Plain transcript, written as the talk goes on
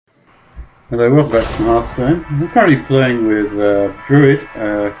Hello, welcome back to Hearthstone. I'm currently playing with Druid.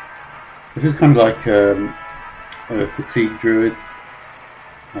 This is kind of like a fatigue Druid.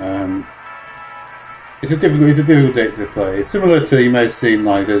 It's a difficult deck to play. It's similar to, you may have seen,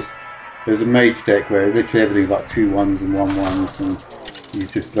 like there's a mage deck where literally everything's like 2-1s and 1-1s, and you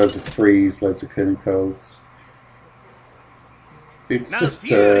just loads of 3s, loads of killing codes. It's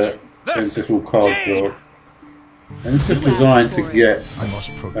just all card draw. And it's just designed to get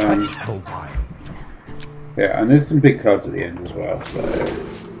yeah, and there's some big cards at the end as well. So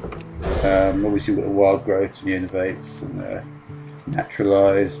obviously you've got the wild growths and the innovates and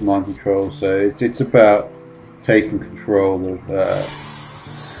naturalized mind control. So it's about taking control of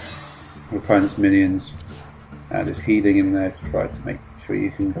opponent's minions. There's healing in there to try to make sure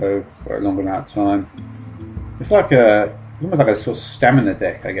you can go for a longer amount of time. It's like almost like a sort of stamina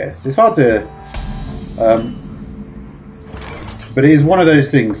deck, I guess. It's hard to but it is one of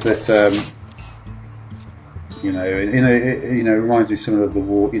those things that it reminds me some of the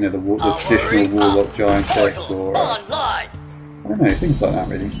the traditional warlock giant decks, or I don't know, things like that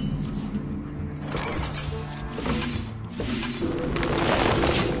really.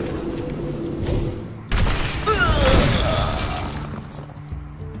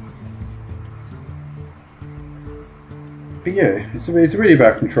 But yeah, it's really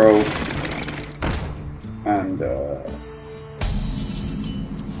about control and the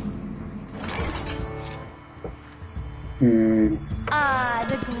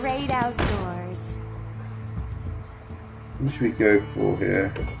great outdoors. What should we go for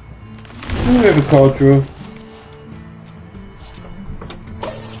here? We have a card draw.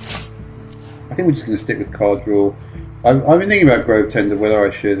 I think we're just going to stick with card draw. I've been thinking about Grove Tender, whether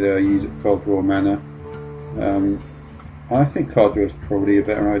I should use a card draw mana. I think card draw is probably a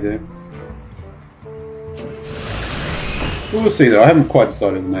better idea. We'll see though, I haven't quite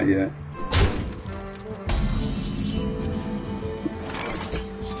decided on that yet.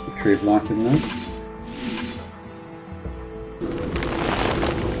 Tree of Life in there.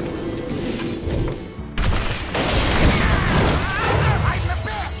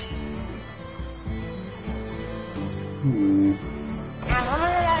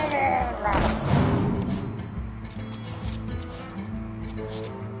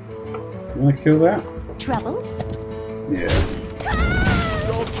 You want to kill that? Trouble? Yeah.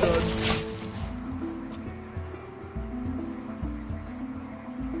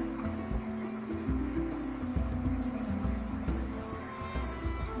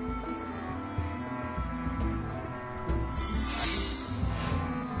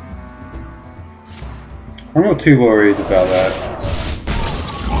 I'm not too worried about that.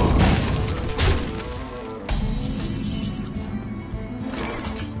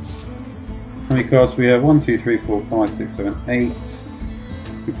 How many cards do we have? 1, 2, 3, 4, 5, 6, 7, 8.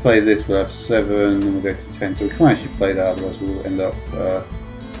 If we play this, we'll have 7, and we'll go to 10. So we can't actually play that, otherwise we'll end up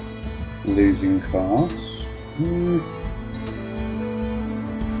losing cards.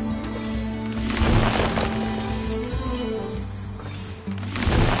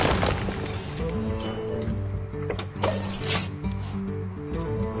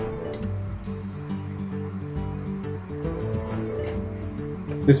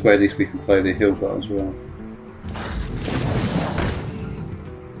 This way at least we can play the hill bar as well.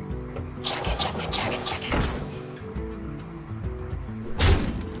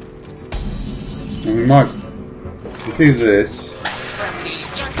 And we might do this.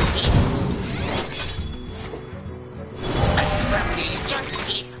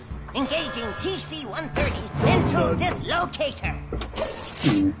 Engaging TC-130 into dislocator.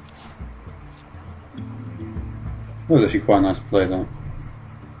 That was actually quite nice to play though.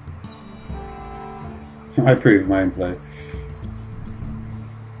 I approve of my own play.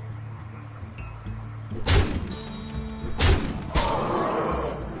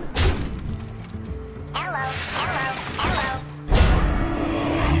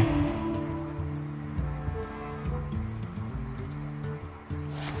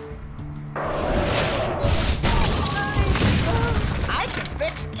 I can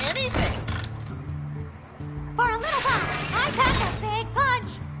fix anything. For a little while, I pack a big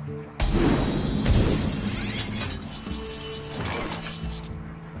punch.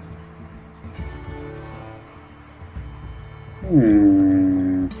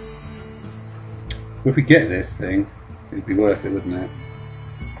 If we get this thing, it'd be worth it, wouldn't it?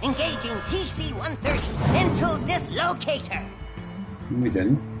 Engaging TC-130 into dislocator. We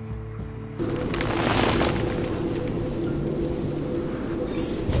didn't.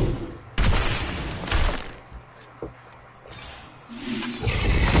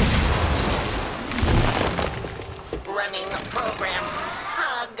 Running program.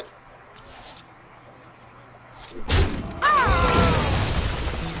 Hug.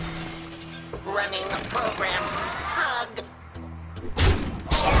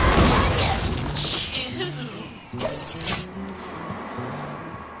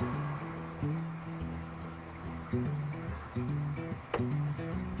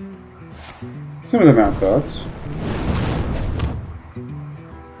 Similar amount of cards.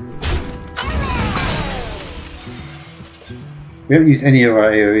 We haven't used any of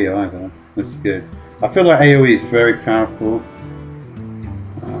our AoE either. This is good. I feel like AoE is very powerful, so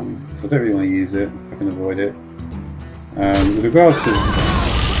I don't really want to use it. I can avoid it. With regards to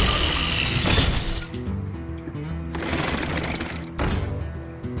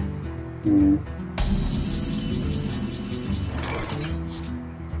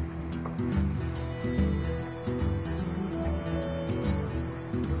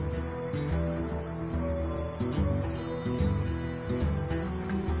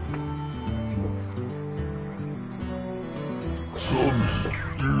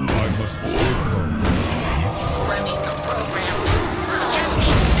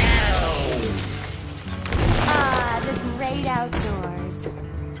The great outdoors.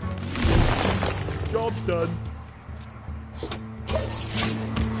 Job's done.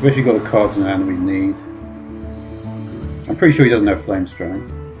 we've actually got the cards in hand we need. I'm pretty sure he doesn't have Flame Strike.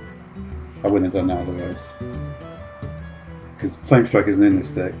 I wouldn't have done that otherwise. Because Flame Strike isn't in this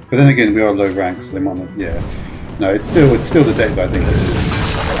deck. But then again, we are low rank, so they might not. Yeah. No, it's still the deck that I think it is.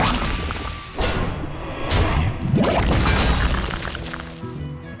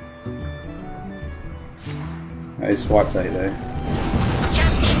 That is swipe bait though.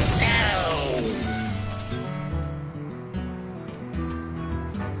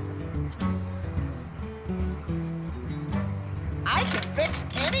 I can fix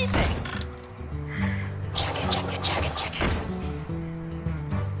anything. Check it.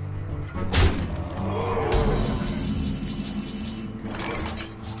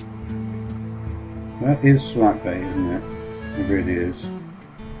 That is swipe bait, isn't it? It really is.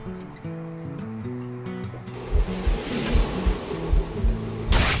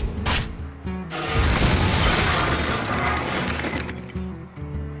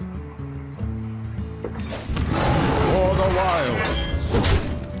 For the wild.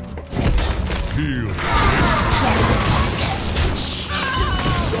 Heal.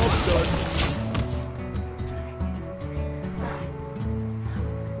 Job's done.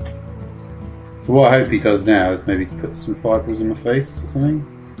 So what I hope he does now is maybe put some fireballs in my face or something.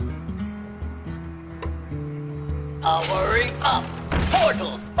 Hurry up!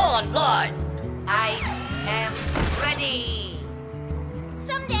 Portals online! I am ready.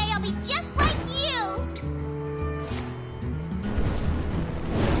 Someday I'll be just like you.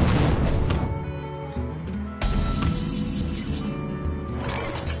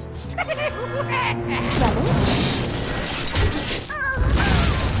 Trouble?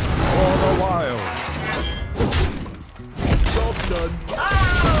 For the wild. Job's done.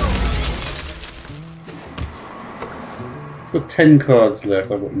 I've got 10 cards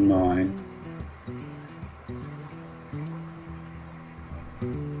left, I've got 9.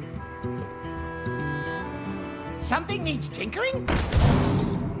 Something needs tinkering?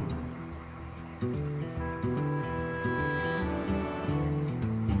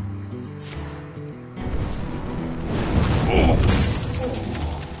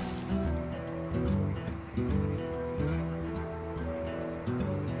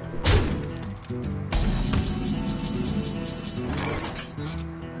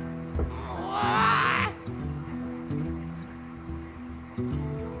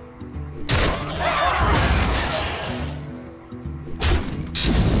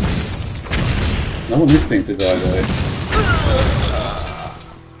 I want this thing to die though.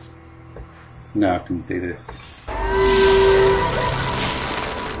 No, I can do this.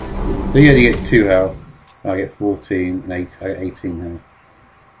 So yeah, you get 2 health. I get 14 and 8. I get 18 health.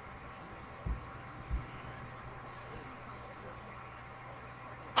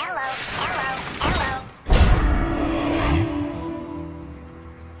 Hello.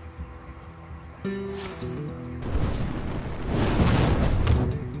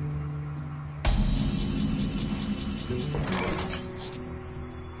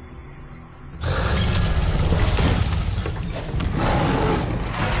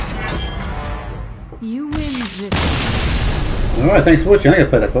 You win this. Alright, thanks for watching. I gotta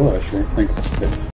play that ball actually. Thanks.